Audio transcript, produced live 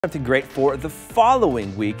Something great for the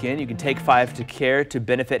following weekend. You can take 5 to Care to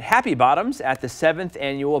benefit Happy Bottoms at the 7th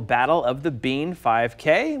annual Battle of the Bean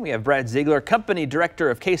 5K. We have Brad Ziegler, Company Director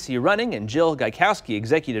of KC Running, and Jill Gaikowski,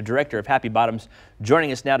 Executive Director of Happy Bottoms,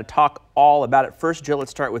 joining us now to talk all about it. First, Jill, let's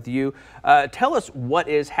start with you. Tell us, what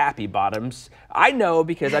is Happy Bottoms? I know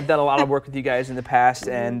because I've done a lot of work with you guys in the past,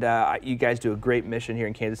 and you guys do a great mission here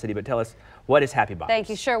in Kansas City, but tell us, what is Happy Bottoms? Thank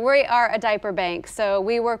you. Sure. We are a diaper bank, so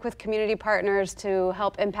we work with community partners to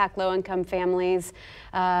help impact low-income families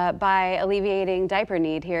by alleviating diaper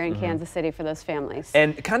need here in Kansas City for those families.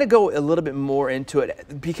 And kind of go a little bit more into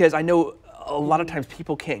it, because I know a lot of times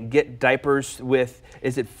people can't get diapers with,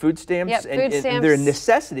 is it food stamps? Yep, food stamps. And they're a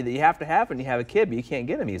necessity that you have to have when you have a kid, but you can't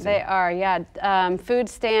get them easily. They are, yeah. Food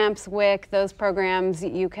stamps, WIC, those programs,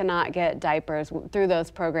 you cannot get diapers through those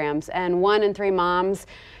programs. And 1 in 3 moms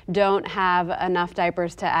don't have enough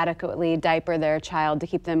diapers to adequately diaper their child to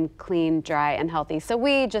keep them clean, dry, and healthy. So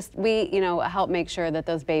we help make sure that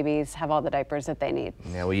those babies have all the diapers that they need.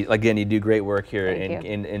 Yeah, well, again, you do great work here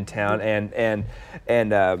in town, and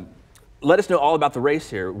let us know all about the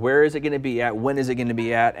race here. Where is it going to be at? When is it going to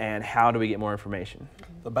be at? And how do we get more information?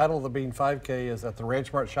 The Battle of the Bean 5K is at the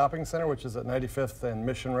Ranch Mart Shopping Center, which is at 95th and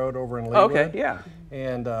Mission Road over in Leawood. Okay, yeah.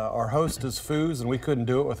 And our host is Foos, and we couldn't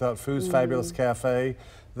do it without Foos Fabulous Cafe.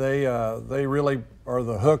 They really are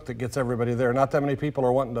the hook that gets everybody there. Not that many people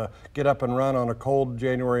are wanting to get up and run on a cold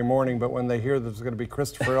January morning, but when they hear there's going to be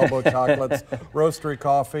Christopher Elbow chocolates, roastery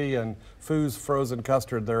coffee, and Foos frozen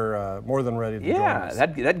custard, they're more than ready to join us. Yeah,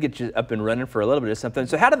 that'd get you up and running for a little bit of something.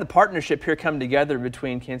 So how did the partnership here come together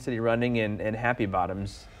between Kansas City Running and Happy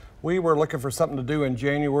Bottoms? We were looking for something to do in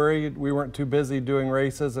January. We weren't too busy doing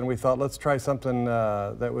races, and we thought, let's try something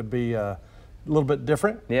that would be a little bit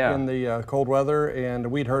different in the cold weather.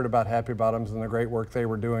 And we'd heard about Happy Bottoms and the great work they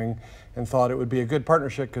were doing, and thought it would be a good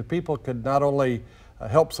partnership because people could not only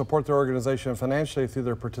help support their organization financially through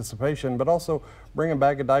their participation, but also bring a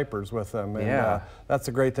bag of diapers with them. And that's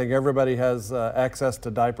a great thing. Everybody has access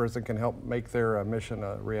to diapers and can help make their mission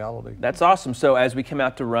a reality. That's awesome. So as we come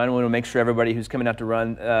out to run, we want to make sure everybody who's coming out to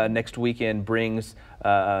run next weekend brings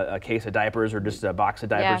a case of diapers or just a box of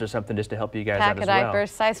diapers or something, just to help you guys out as well. Pack of diapers,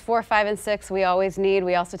 size 4, 5, and 6 we always need.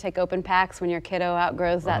 We also take open packs when your kiddo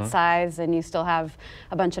outgrows that size and you still have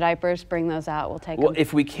a bunch of diapers. Bring those out. We'll take them. Well,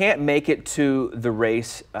 if we can't make it to the race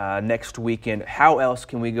next weekend, how else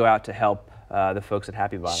can we go out to help the folks at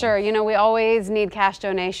Happy Bottoms? Sure, you know, we always need cash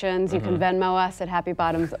donations. You can Venmo us at Happy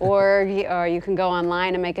Bottoms or you can go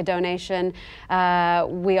online and make a donation.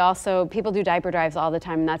 We also, people do diaper drives all the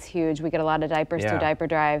time, and that's huge. We get a lot of diapers through diaper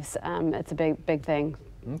drives. It's a big thing.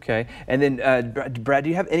 Okay, and then Brad, do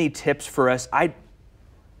you have any tips for us?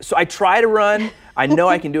 So I try to run. I know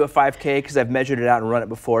I can do a 5K because I've measured it out and run it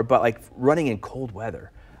before, but like running in cold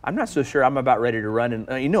weather, I'm not so sure I'm about ready to run.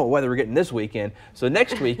 And you know what weather we're getting this weekend. So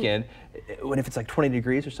next weekend, if it's like 20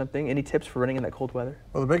 degrees or something, any tips for running in that cold weather?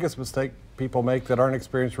 Well, the biggest mistake people make that aren't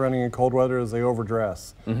experienced running in cold weather is they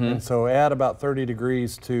overdress. And so add about 30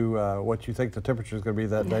 degrees to what you think the temperature is going to be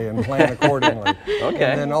that day and plan accordingly. Okay.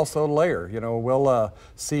 And then also layer. You know, we'll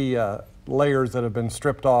see layers that have been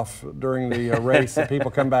stripped off during the race that people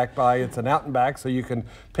come back by. It's an out and back, so you can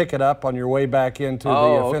pick it up on your way back into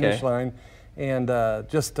the finish line. And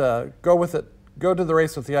just go with it. Go to the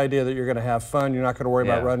race with the idea that you're going to have fun. You're not going to worry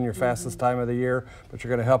about running your fastest time of the year, but you're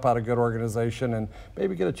going to help out a good organization and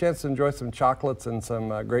maybe get a chance to enjoy some chocolates and some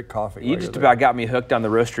great coffee. You just about got me hooked on the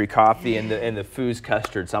roastery coffee and the Foos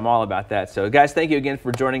custard, so I'm all about that. So guys, thank you again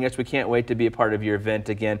for joining us. We can't wait to be a part of your event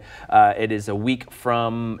again. It is a week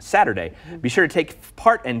from Saturday. Be sure to take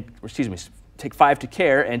 5 to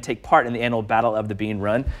Care and take part in the annual Battle of the Bean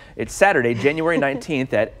Run. It's Saturday, January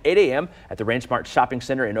 19th at 8 a.m. at the Ranch Mart Shopping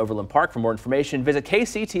Center in Overland Park. For more information, visit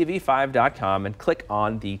kctv5.com and click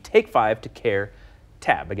on the Take 5 to Care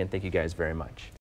tab. Again, thank you guys very much.